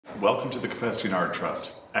Welcome to the Cafesjian Art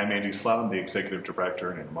Trust. I'm Andy Schlauch, the Executive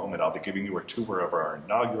Director, and in a moment I'll be giving you a tour of our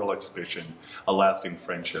inaugural exhibition, A Lasting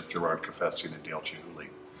Friendship, Gerard Cafesjian and Dale Chihuly.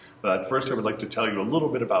 But first I would like to tell you a little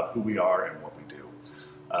bit about who we are and what we do.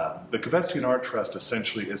 The Cafesjian Art Trust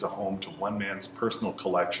essentially is a home to one man's personal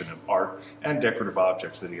collection of art and decorative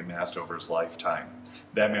objects that he amassed over his lifetime.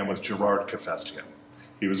 That man was Gerard Cafesjian.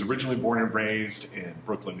 He was originally born and raised in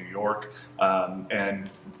Brooklyn, New York, and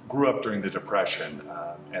grew up during the Depression.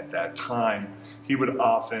 At that time, he would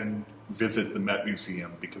often visit the Met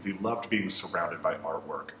Museum because he loved being surrounded by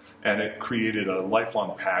artwork, and it created a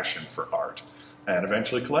lifelong passion for art, and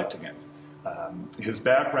eventually collecting it. His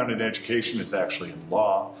background in education is actually in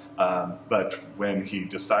law, but when he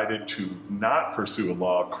decided to not pursue a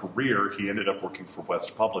law career, he ended up working for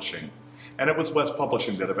West Publishing. And it was West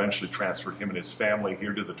Publishing that eventually transferred him and his family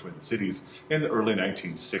here to the Twin Cities in the early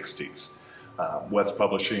 1960s. West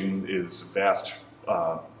Publishing is a vast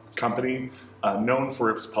company known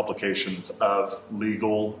for its publications of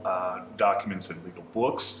legal documents and legal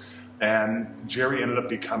books. And Jerry ended up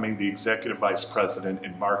becoming the executive vice president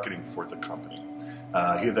in marketing for the company.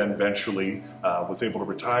 He then eventually was able to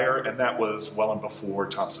retire, and that was well and before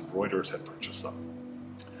Thomson Reuters had purchased them.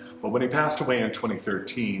 But when he passed away in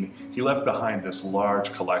 2013, he left behind this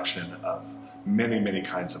large collection of many, many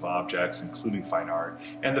kinds of objects, including fine art,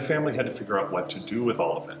 and the family had to figure out what to do with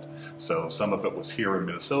all of it. So some of it was here in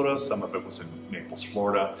Minnesota, some of it was in Naples,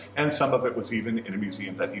 Florida, and some of it was even in a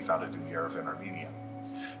museum that he founded in Yerevan, Armenia.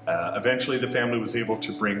 Eventually the family was able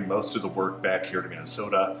to bring most of the work back here to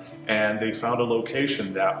Minnesota, and they found a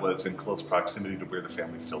location that was in close proximity to where the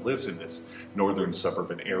family still lives in this northern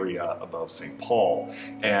suburban area above St. Paul,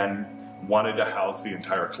 and wanted to house the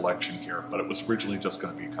entire collection here, but it was originally just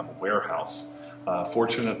going to become a warehouse.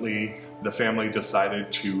 Fortunately, the family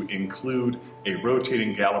decided to include a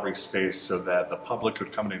rotating gallery space so that the public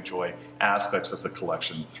could come and enjoy aspects of the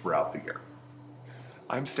collection throughout the year.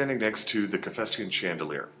 I'm standing next to the Cafesjian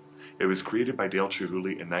chandelier. It was created by Dale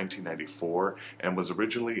Chihuly in 1994 and was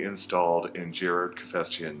originally installed in Gerard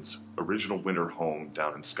Cafesjian's original winter home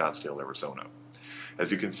down in Scottsdale, Arizona.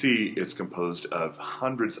 As you can see, it's composed of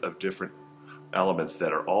hundreds of different elements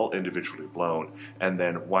that are all individually blown and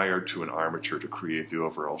then wired to an armature to create the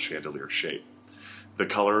overall chandelier shape. The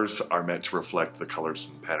colors are meant to reflect the colors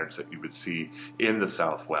and patterns that you would see in the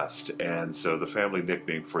Southwest, and so the family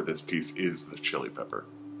nickname for this piece is the chili pepper.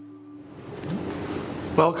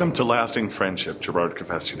 Welcome to Lasting Friendship, Gerard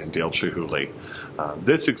Cafesjian and Dale Chihuly.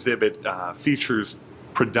 This exhibit features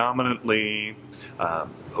predominantly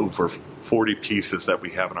over 40 pieces that we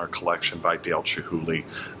have in our collection by Dale Chihuly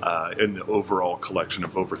in the overall collection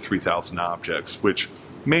of over 3,000 objects, which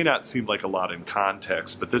may not seem like a lot in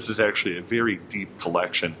context, but this is actually a very deep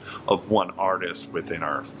collection of one artist within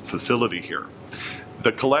our facility here.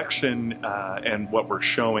 The collection and what we're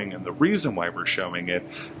showing, and the reason why we're showing it,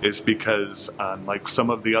 is because unlike some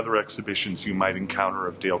of the other exhibitions you might encounter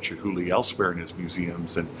of Dale Chihuly elsewhere in his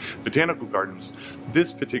museums and botanical gardens,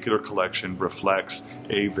 this particular collection reflects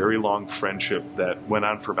a very long friendship that went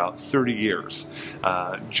on for about 30 years.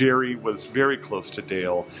 Jerry was very close to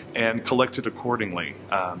Dale and collected accordingly.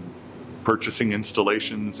 Purchasing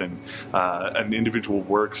installations and individual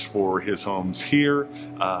works for his homes here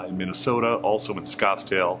in Minnesota, also in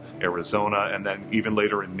Scottsdale, Arizona, and then even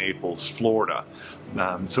later in Naples, Florida.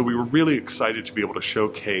 So we were really excited to be able to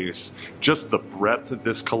showcase just the breadth of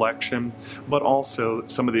this collection, but also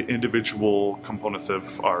some of the individual components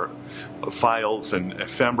of our files and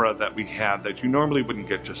ephemera that we have that you normally wouldn't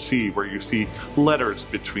get to see, where you see letters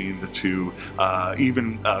between the two,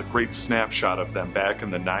 even a great snapshot of them back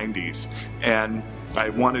in the 90s. And I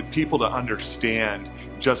wanted people to understand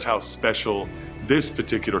just how special this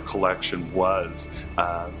particular collection was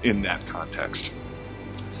in that context.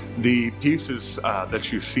 The pieces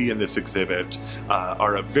that you see in this exhibit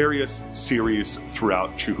are of various series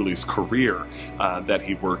throughout Chihuly's career that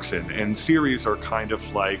he works in. And series are kind of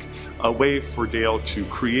like a way for Dale to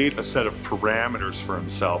create a set of parameters for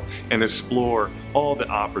himself and explore all the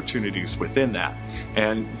opportunities within that.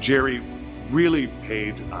 And Jerry really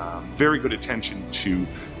paid very good attention to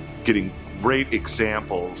getting great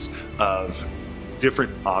examples of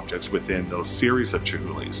different objects within those series of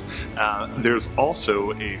Chihuly's. There's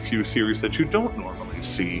also a few series that you don't normally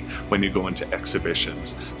see when you go into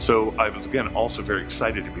exhibitions. So I was, again, also very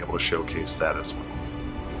excited to be able to showcase that as well.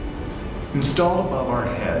 Installed above our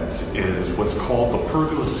heads is what's called the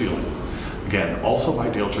pergola ceiling. Again, also by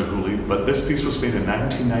Dale Chihuly, but this piece was made in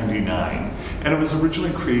 1999, and it was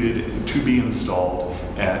originally created to be installed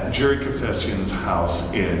at Gerard Cafesjian's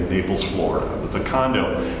house in Naples, Florida. It was a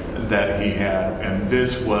condo that he had, and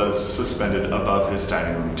this was suspended above his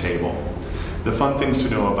dining room table. The fun things to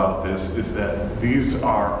know about this is that these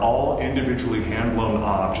are all individually hand-blown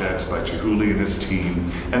objects by Chihuly and his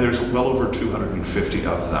team, and there's well over 250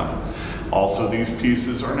 of them. Also, these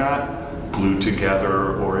pieces are not glued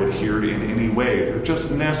together or adhered in any way. They're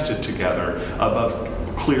just nested together above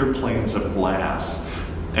clear planes of glass.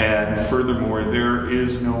 And furthermore, there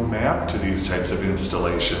is no map to these types of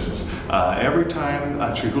installations. Every time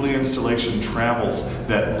a Chihuly installation travels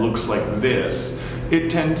that looks like this,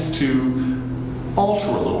 it tends to alter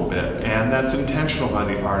a little bit, and that's intentional by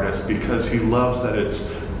the artist because he loves that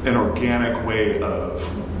it's an organic way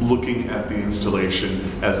of looking at the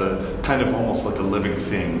installation as a kind of almost like a living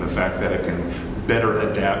thing, the fact that it can better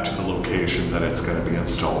adapt to the location that it's going to be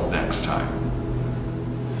installed next time.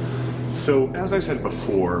 So, as I said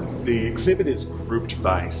before, the exhibit is grouped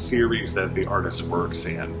by series that the artist works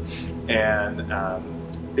in, and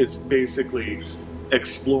it's basically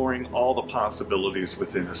exploring all the possibilities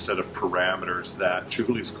within a set of parameters that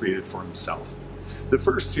Chihuly's created for himself. The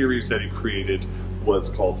first series that he created was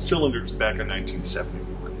called Cylinders back in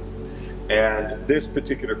 1971. And this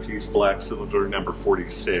particular piece, Black Cylinder number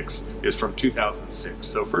 46, is from 2006.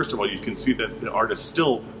 So first of all, you can see that the artist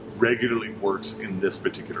still regularly works in this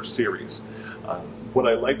particular series. What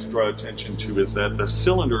I like to draw attention to is that the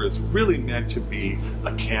cylinder is really meant to be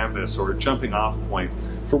a canvas or a jumping off point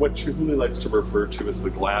for what Chihuly likes to refer to as the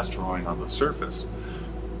glass drawing on the surface,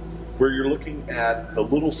 where you're looking at the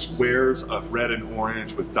little squares of red and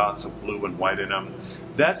orange with dots of blue and white in them.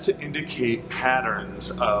 That's to indicate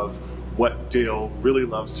patterns of what Dale really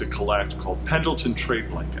loves to collect called Pendleton trade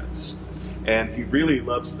blankets. And he really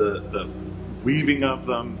loves the weaving of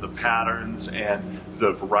them, the patterns, and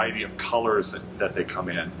the variety of colors that they come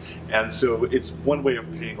in. And so it's one way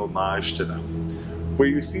of paying homage to them. Where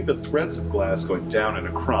you see the threads of glass going down and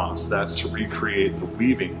across, that's to recreate the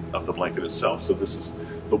weaving of the blanket itself. So this is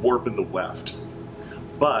the warp and the weft.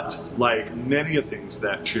 But like many of things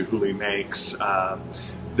that Chihuly makes,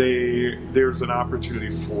 there's an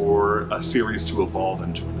opportunity for a series to evolve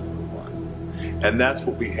into another one. And that's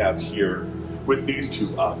what we have here with these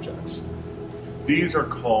two objects. These are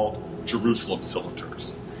called Jerusalem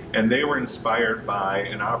cylinders, and they were inspired by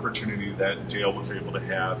an opportunity that Dale was able to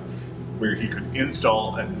have where he could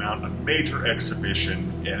install and mount a major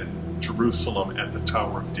exhibition in Jerusalem at the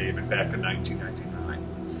Tower of David back in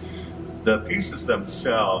 1999. The pieces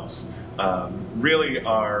themselves really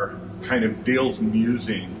are kind of Dale's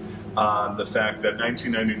musing on the fact that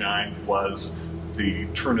 1999 was the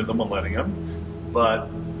turn of the millennium, but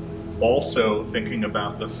also thinking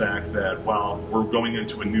about the fact that while we're going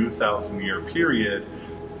into a new 1,000-year period,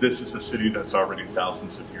 this is a city that's already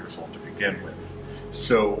thousands of years old to begin with.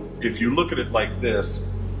 So if you look at it like this,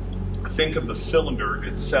 think of the cylinder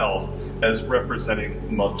itself as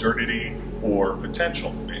representing modernity or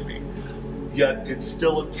potential, maybe. Yet it's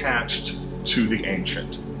still attached to the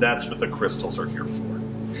ancient. That's what the crystals are here for.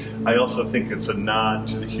 I also think it's a nod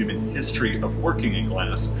to the human history of working in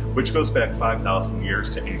glass, which goes back 5,000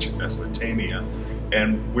 years to ancient Mesopotamia,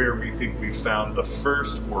 and where we think we found the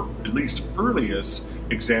first, or at least earliest,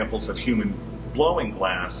 examples of human blowing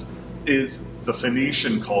glass is the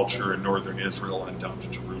Phoenician culture in northern Israel and down to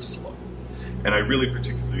Jerusalem. And I really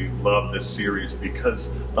particularly love this series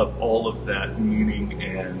because of all of that meaning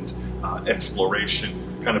and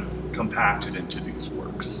exploration kind of compacted into these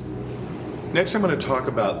works. Next, I'm going to talk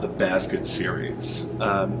about the basket series.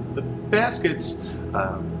 The baskets,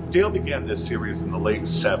 Dale began this series in the late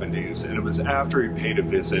 70s, and it was after he paid a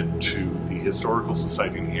visit to the Historical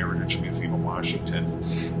Society and Heritage Museum of Washington.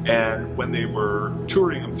 And when they were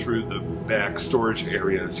touring him through the back storage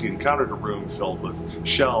areas, he encountered a room filled with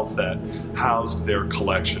shelves that housed their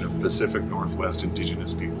collection of Pacific Northwest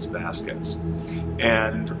indigenous peoples baskets.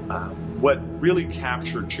 And what really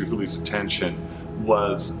captured Chihuly's attention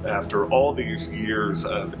was, after all these years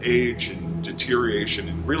of age and deterioration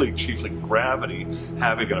and really chiefly gravity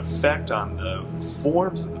having an effect on the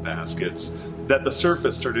forms of the baskets, that the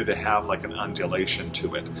surface started to have like an undulation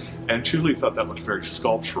to it. And Chihuly thought that looked very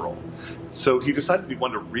sculptural. So he decided he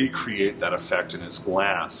wanted to recreate that effect in his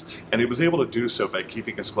glass, and he was able to do so by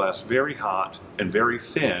keeping his glass very hot and very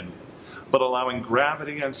thin, but allowing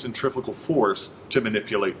gravity and centrifugal force to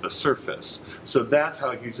manipulate the surface. So that's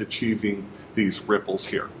how he's achieving these ripples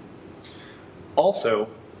here. Also,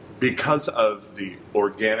 because of the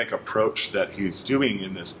organic approach that he's doing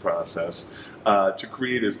in this process to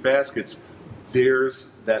create his baskets,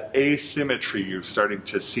 there's that asymmetry you're starting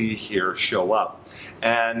to see here show up.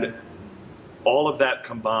 And all of that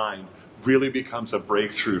combined really becomes a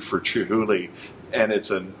breakthrough for Chihuly, and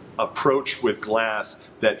it's an approach with glass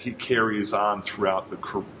that he carries on throughout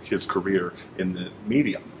his career in the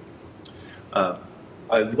medium.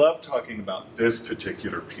 I love talking about this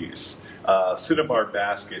particular piece. Cinnabar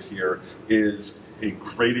basket here is a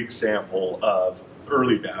great example of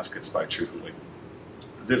early baskets by Chihuly.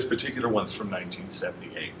 This particular one's from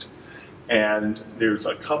 1978. And there's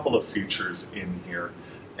a couple of features in here.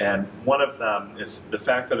 And one of them is the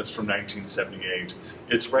fact that it's from 1978.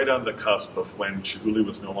 It's right on the cusp of when Chihuly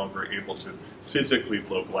was no longer able to physically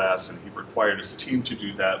blow glass, and he required his team to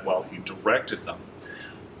do that while he directed them.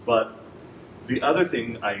 But the other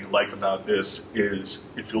thing I like about this is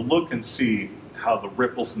if you look and see how the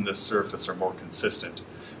ripples in this surface are more consistent,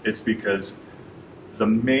 it's because the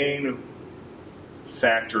main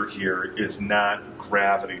factor here is not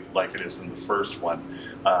gravity like it is in the first one.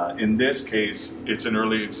 In this case, it's an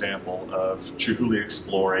early example of Chihuly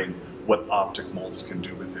exploring what optic molds can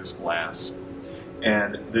do with his glass.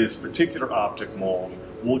 And this particular optic mold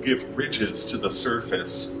will give ridges to the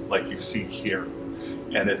surface like you see here.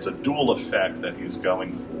 And it's a dual effect that he's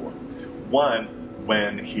going for. One,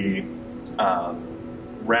 when he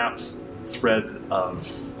wraps thread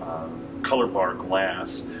of color bar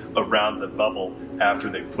glass around the bubble after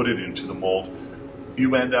they put it into the mold,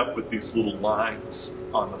 you end up with these little lines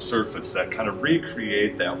on the surface that kind of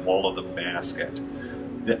recreate that wall of the basket.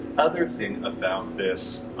 The other thing about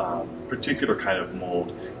this particular kind of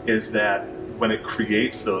mold is that when it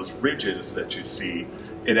creates those ridges that you see,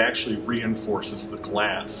 it actually reinforces the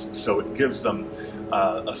glass, so it gives them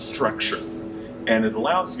a structure. And it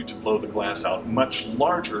allows you to blow the glass out much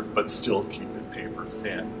larger, but still keep it paper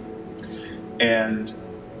thin. And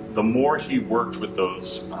the more he worked with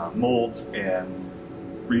those molds and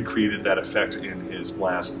recreated that effect in his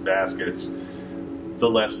glass baskets, the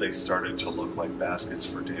less they started to look like baskets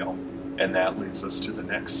for Dale. And that leads us to the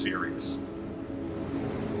next series.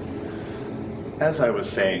 As I was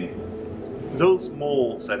saying, those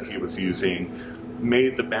molds that he was using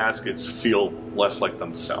made the baskets feel less like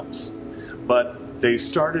themselves. But they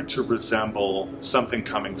started to resemble something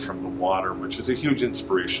coming from the water, which is a huge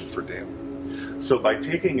inspiration for Dale. So by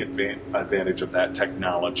taking advantage of that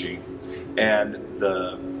technology and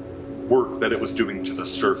the work that it was doing to the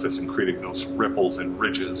surface and creating those ripples and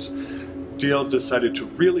ridges, Dale decided to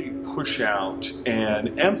really push out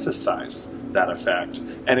and emphasize that effect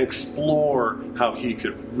and explore how he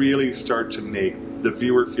could really start to make the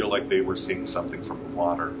viewer feel like they were seeing something from the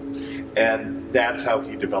water. And that's how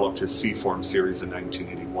he developed his Seaform series in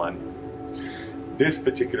 1981. This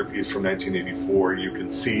particular piece from 1984, you can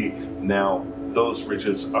see now those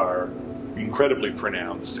ridges are incredibly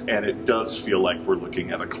pronounced, and it does feel like we're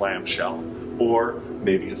looking at a clamshell, or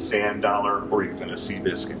maybe a sand dollar, or even a sea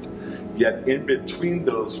biscuit. Yet in between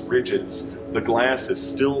those ridges, the glass is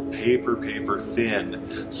still paper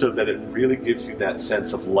thin, so that it really gives you that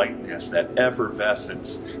sense of lightness, that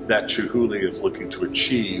effervescence that Chihuly is looking to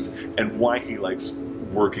achieve, and why he likes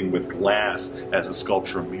working with glass as a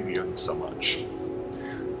sculptural medium so much.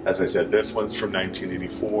 As I said, this one's from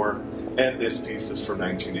 1984, and this piece is from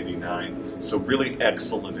 1989. So really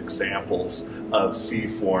excellent examples of sea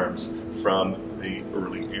forms from the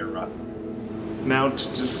early era. Now, to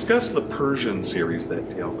discuss the Persian series that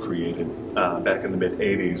Dale created back in the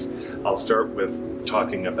mid-80s, I'll start with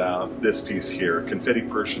talking about this piece here, Confetti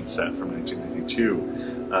Persian Set from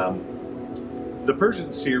 1992. The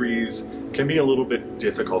Persian series can be a little bit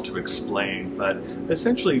difficult to explain, but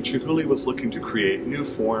essentially Chihuly was looking to create new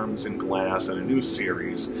forms in glass and a new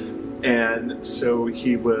series. And so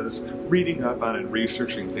he was reading up on and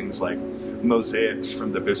researching things like mosaics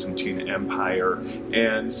from the Byzantine Empire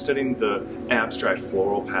and studying the abstract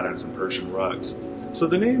floral patterns in Persian rugs. So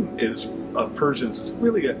the name of Persians is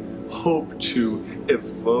really a hope to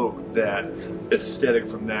evoke that aesthetic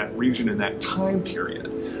from that region in that time period.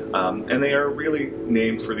 And they are really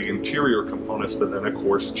named for the interior components, but then of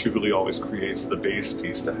course Chihuly always creates the base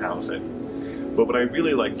piece to house it. But what I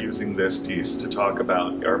really like using this piece to talk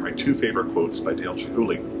about are my two favorite quotes by Dale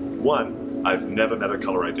Chihuly. One, "I've never met a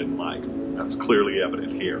color I didn't like." That's clearly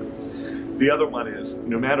evident here. The other one is,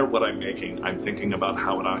 "No matter what I'm making, I'm thinking about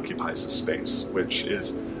how it occupies a space," which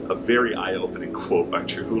is a very eye-opening quote by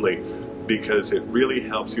Chihuly, because it really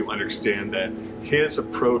helps you understand that his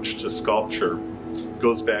approach to sculpture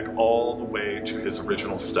goes back all the way to his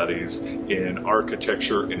original studies in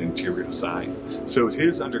architecture and interior design. So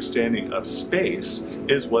his understanding of space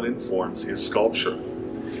is what informs his sculpture.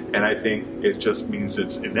 And I think it just means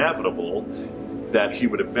it's inevitable that he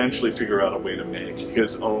would eventually figure out a way to make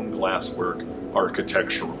his own glasswork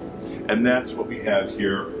architectural. And that's what we have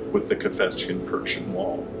here with the Cafesjian Persian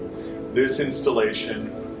wall. This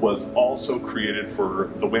installation was also created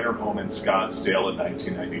for the winter home in Scottsdale in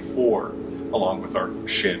 1994, along with our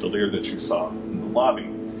chandelier that you saw in the lobby.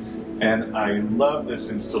 And I love this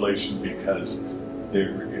installation because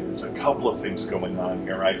there is a couple of things going on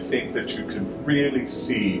here. I think that you can really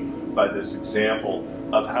see by this example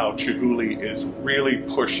of how Chihuly is really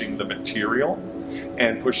pushing the material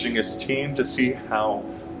and pushing his team to see how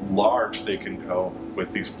large they can go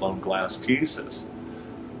with these blown glass pieces.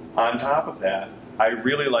 On top of that, I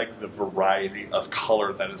really like the variety of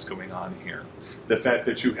color that is going on here. The fact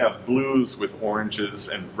that you have blues with oranges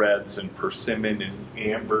and reds and persimmon and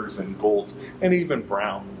ambers and golds and even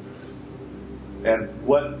brown. And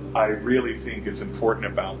what I really think is important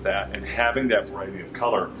about that and having that variety of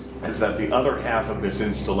color is that the other half of this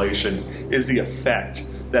installation is the effect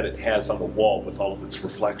that it has on the wall with all of its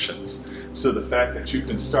reflections. So the fact that you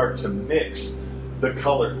can start to mix the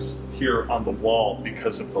colors here on the wall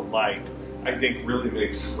because of the light, I think really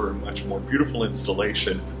makes for a much more beautiful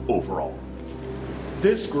installation overall.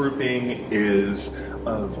 This grouping is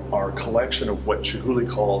of our collection of what Chihuly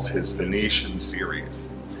calls his Venetian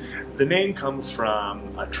series. The name comes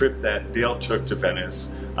from a trip that Dale took to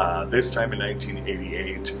Venice, this time in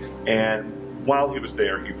 1988, and while he was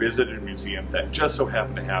there, he visited a museum that just so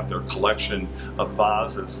happened to have their collection of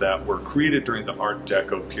vases that were created during the Art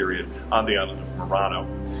Deco period on the island of Murano.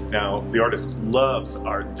 Now, the artist loves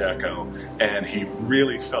Art Deco, and he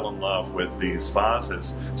really fell in love with these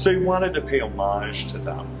vases, so he wanted to pay homage to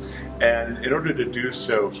them. And in order to do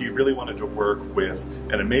so, he really wanted to work with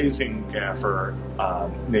an amazing gaffer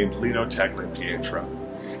named Lino Tagliapietro.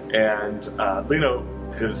 And Lino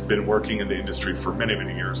has been working in the industry for many,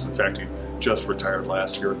 many years. In fact, he just retired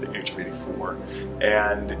last year at the age of 84.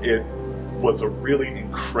 And it was a really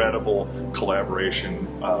incredible collaboration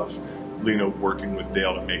of Lino working with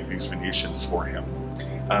Dale to make these Venetians for him.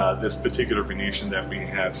 This particular Venetian that we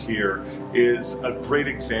have here is a great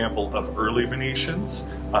example of early Venetians.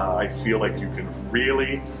 I feel like you can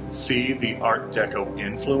really see the Art Deco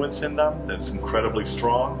influence in them. That's incredibly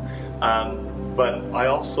strong. But I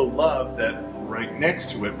also love that right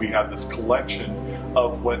next to it we have this collection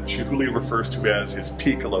of what Chihuly refers to as his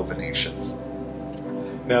Piccolo Venetians.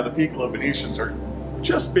 Now, the Piccolo Venetians are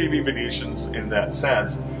just baby Venetians in that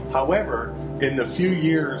sense. However, in the few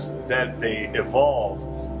years that they evolve,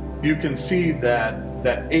 you can see that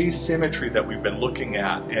asymmetry that we've been looking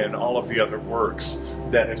at in all of the other works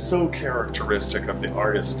that is so characteristic of the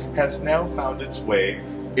artist has now found its way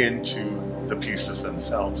into the pieces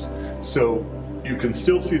themselves. So you can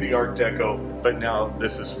still see the Art Deco, but now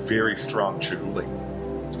this is very strong Chihuly.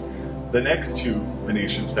 The next two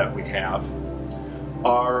Venetians that we have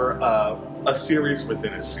are a series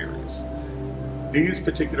within a series. These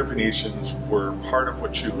particular Venetians were part of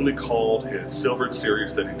what Chihuly called his Silvered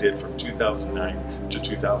series that he did from 2009 to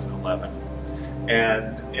 2011.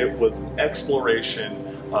 And it was an exploration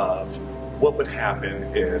of what would happen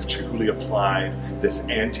if Chihuly applied this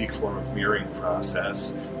antique form of mirroring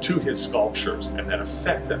process to his sculptures and that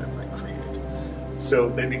effect that it might create. So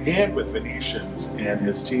they began with Venetians, and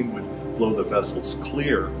his team would blow the vessels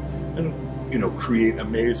clear and, create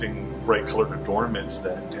amazing bright colored adornments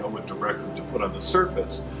that Dale would direct them to put on the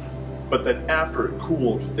surface. But then after it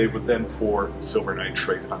cooled, they would then pour silver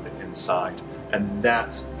nitrate on the inside. And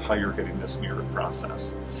that's how you're getting this mirror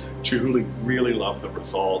process. Chihuly really loved the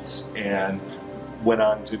results and went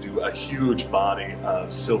on to do a huge body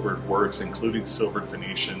of silvered works, including silvered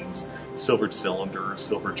Venetians, silvered cylinders,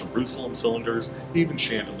 silver Jerusalem cylinders, even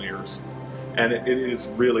chandeliers. And it is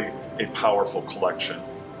really a powerful collection.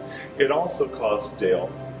 It also caused Dale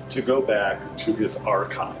to go back to his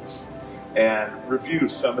archives and review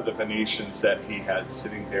some of the Venetians that he had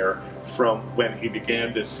sitting there from when he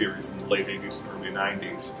began this series in the late 80s and early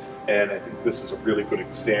 90s. And I think this is a really good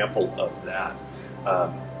example of that.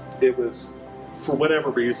 It was, for whatever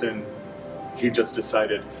reason, he just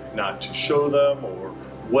decided not to show them, or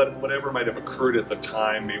whatever might have occurred at the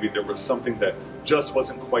time. Maybe there was something that just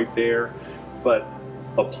wasn't quite there, but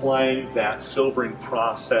applying that silvering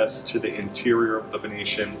process to the interior of the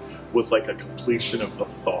Venetian was like a completion of the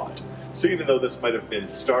thought. So even though this might have been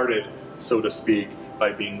started, so to speak,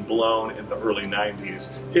 by being blown in the early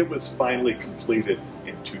 90s, it was finally completed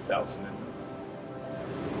in 2009.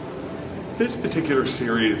 This particular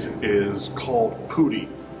series is called Putti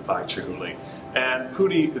by Chihuly, and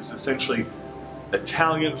Putti is essentially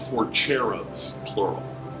Italian for cherubs, plural.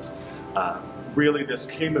 Really, this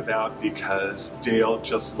came about because Dale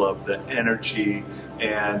just loved the energy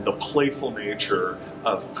and the playful nature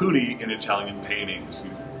of Putti in Italian paintings.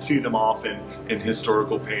 You see them often in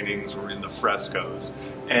historical paintings or in the frescoes.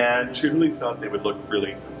 And Chihuly thought they would look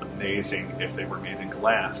really amazing if they were made in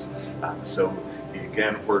glass. So he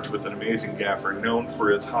again worked with an amazing gaffer known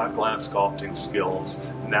for his hot glass sculpting skills,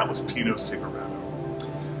 and that was Pino Sigarato.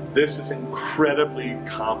 This is incredibly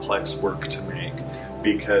complex work to make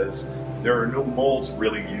because there are no molds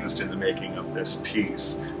really used in the making of this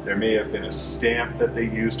piece. There may have been a stamp that they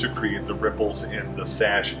used to create the ripples in the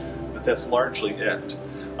sash, but that's largely it.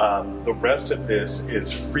 The rest of this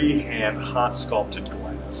is freehand hot sculpted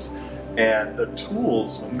glass. And the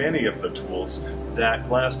tools, many of the tools that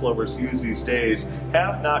glassblowers use these days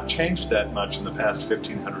have not changed that much in the past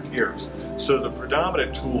 1500 years. So the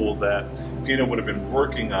predominant tool that Pino would have been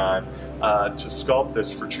working on to sculpt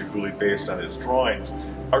this for Chihuly based on his drawings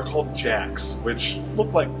are called jacks, which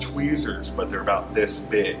look like tweezers, but they're about this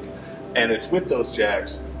big. And it's with those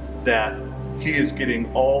jacks that he is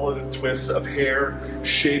getting all of the twists of hair,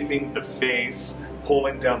 shaping the face,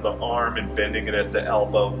 pulling down the arm and bending it at the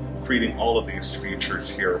elbow, creating all of these features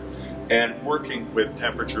here, and working with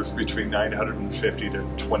temperatures between 950 to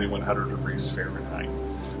 2100 degrees Fahrenheit.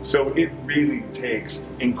 So it really takes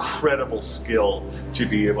incredible skill to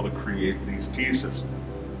be able to create these pieces.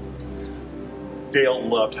 Dale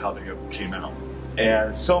loved how they came out,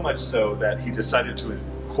 and so much so that he decided to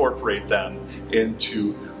incorporate them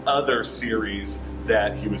into other series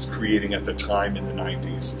that he was creating at the time in the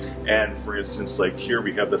 90s. And for instance, like here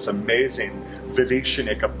we have this amazing Venetian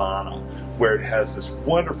Ikebana, where it has this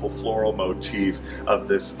wonderful floral motif of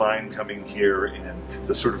this vine coming here in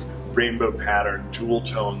the sort of rainbow pattern, jewel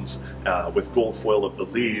tones with gold foil of the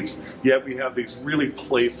leaves, yet we have these really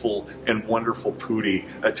playful and wonderful putti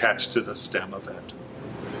attached to the stem of it.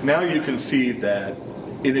 Now you can see that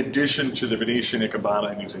in addition to the Venetian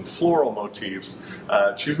Ikebana and using floral motifs,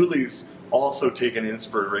 Chihuly's also taken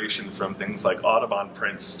inspiration from things like Audubon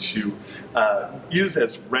prints to use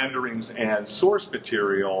as renderings and source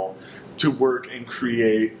material to work and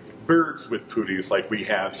create birds with putties like we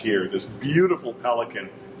have here. This beautiful pelican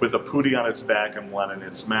with a putti on its back and one in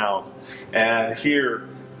its mouth. And here,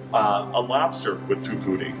 a lobster with two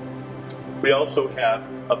putti. We also have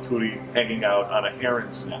a putti hanging out on a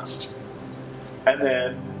heron's nest. And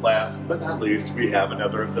then, last but not least, we have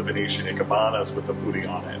another of the Venetian Ikebanas with a putti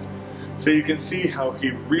on it. So you can see how he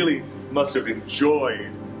really must have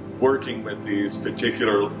enjoyed working with these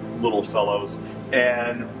particular little fellows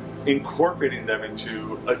and incorporating them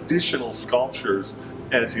into additional sculptures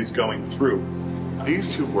as he's going through.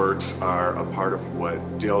 These two works are a part of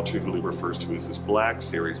what Dale Chihuly refers to as this black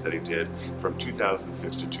series that he did from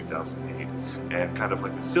 2006 to 2008, and kind of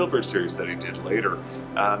like the silver series that he did later.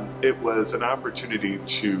 It was an opportunity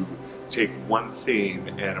to take one theme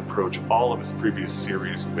and approach all of his previous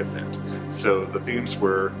series with it. So the themes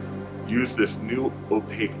were use this new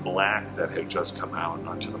opaque black that had just come out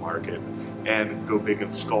onto the market and go big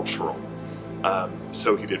and sculptural.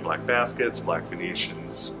 So he did black baskets, black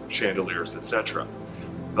Venetians, chandeliers, etc.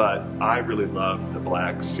 But I really love the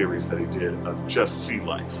black series that he did of just sea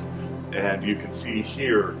life. And you can see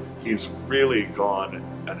here, he's really gone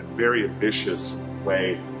in a very ambitious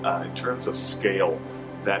way in terms of scale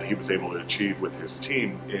that he was able to achieve with his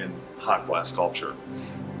team in hot glass sculpture.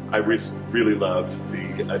 I really love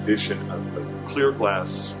the addition of the clear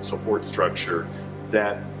glass support structure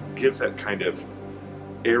that gives that kind of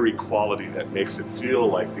airy quality that makes it feel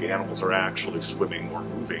like the animals are actually swimming or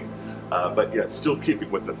moving, but yet still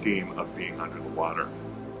keeping with the theme of being under the water.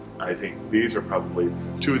 I think these are probably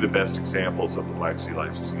two of the best examples of the Black Sea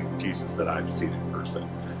Life pieces that I've seen in person.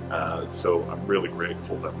 So I'm really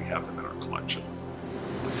grateful that we have them in our collection.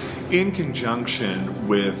 In conjunction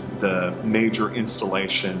with the major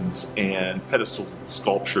installations and pedestal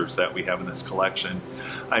sculptures that we have in this collection,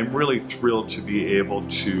 I'm really thrilled to be able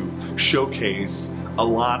to showcase a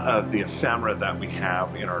lot of the ephemera that we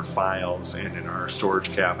have in our files and in our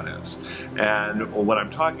storage cabinets. And what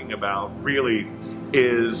I'm talking about really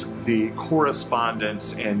is the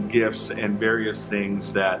correspondence and gifts and various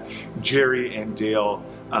things that Jerry and Dale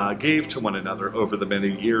gave to one another over the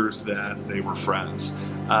many years that they were friends.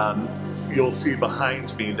 You'll see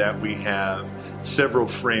behind me that we have several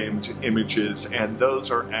framed images, and those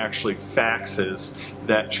are actually faxes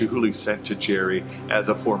that Chihuly sent to Jerry as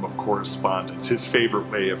a form of correspondence, his favorite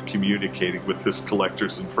way of communicating with his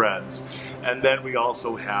collectors and friends. And then we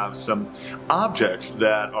also have some objects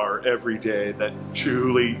that are everyday that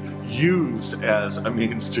Chihuly used as a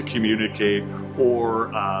means to communicate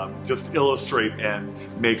or just illustrate and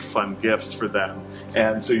make fun gifts for them.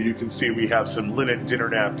 And so you can see we have some linen dinner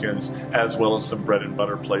napkins as well as some bread and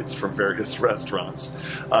butter plates from various restaurants.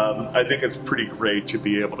 I think it's pretty great to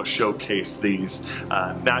be able to showcase these,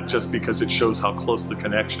 not just because it shows how close the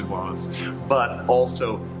connection was, but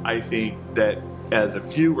also I think that as a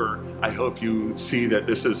viewer, I hope you see that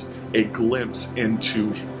this is a glimpse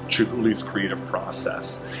into Chihuly's creative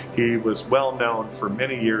process. He was well known for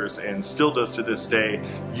many years and still does to this day,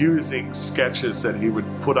 using sketches that he would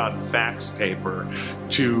put on fax paper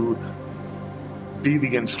to be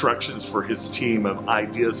the instructions for his team of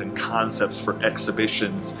ideas and concepts for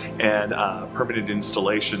exhibitions and permanent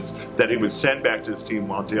installations that he would send back to his team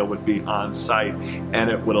while Dale would be on site,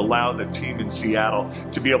 and it would allow the team in Seattle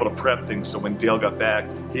to be able to prep things so when Dale got back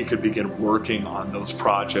he could begin working on those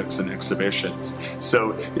projects and exhibitions.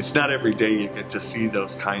 So it's not every day you get to see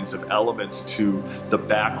those kinds of elements to the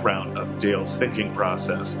background of Dale's thinking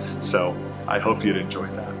process, so I hope you'd enjoy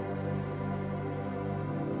that.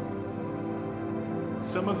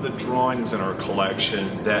 Some of the drawings in our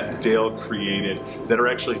collection that Dale created that are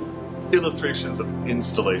actually illustrations of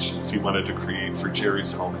installations he wanted to create for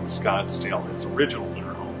Jerry's home in Scottsdale, his original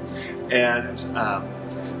winter home.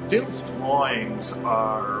 And Dale's drawings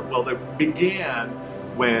are, well, they began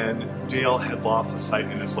when Dale had lost the sight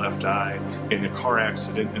in his left eye in a car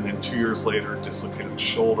accident, and then 2 years later dislocated his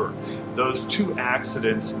shoulder. Those two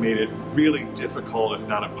accidents made it really difficult, if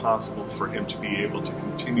not impossible, for him to be able to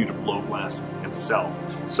continue to blow glass himself.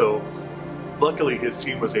 So luckily his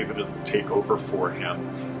team was able to take over for him,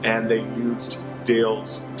 and they used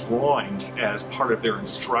Dale's drawings as part of their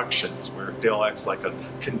instructions, where Dale acts like a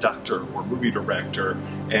conductor or movie director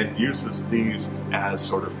and uses these as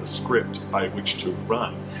sort of the script by which to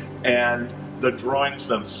run. And the drawings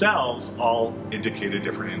themselves all indicate a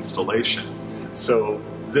different installation. So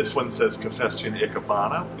this one says Cafesjian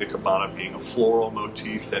Ikebana, Ikebana being a floral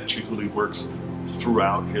motif that Chihuly works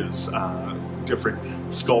throughout his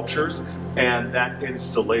different sculptures. And that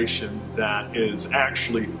installation that is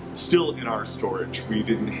actually still in our storage. We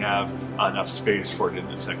didn't have enough space for it in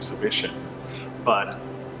this exhibition. But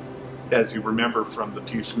as you remember from the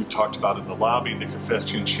piece we talked about in the lobby, the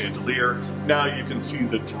Cafesjian chandelier, now you can see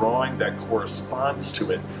the drawing that corresponds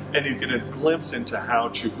to it, and you get a glimpse into how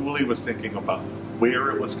Chihuly was thinking about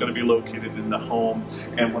where it was going to be located in the home.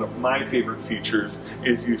 And one of my favorite features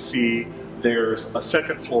is you see there's a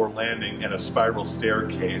second floor landing and a spiral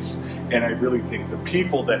staircase, and I really think the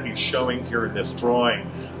people that he's showing here in this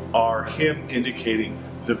drawing are him indicating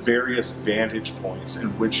the various vantage points in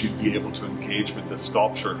which you'd be able to engage with the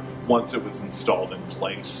sculpture once it was installed in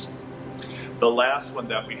place. The last one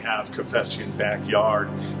that we have, Cafesjian Backyard,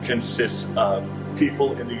 consists of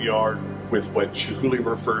people in the yard with what Chihuly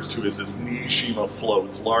refers to as his Nijima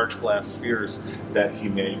floats, large glass spheres that he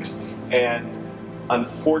makes. And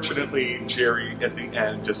unfortunately, Jerry at the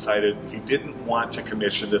end decided he didn't want to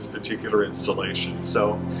commission this particular installation.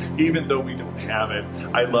 So even though we don't have it,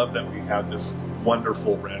 I love that we have this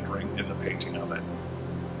wonderful rendering in the painting of it.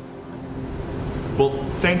 Well,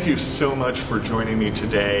 thank you so much for joining me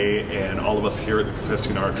today and all of us here at the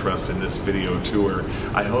Cafesjian Art Trust in this video tour.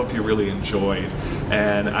 I hope you really enjoyed,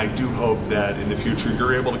 and I do hope that in the future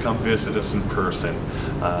you're able to come visit us in person.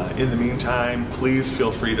 In the meantime, please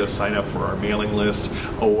feel free to sign up for our mailing list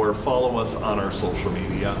or follow us on our social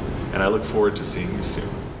media, and I look forward to seeing you soon.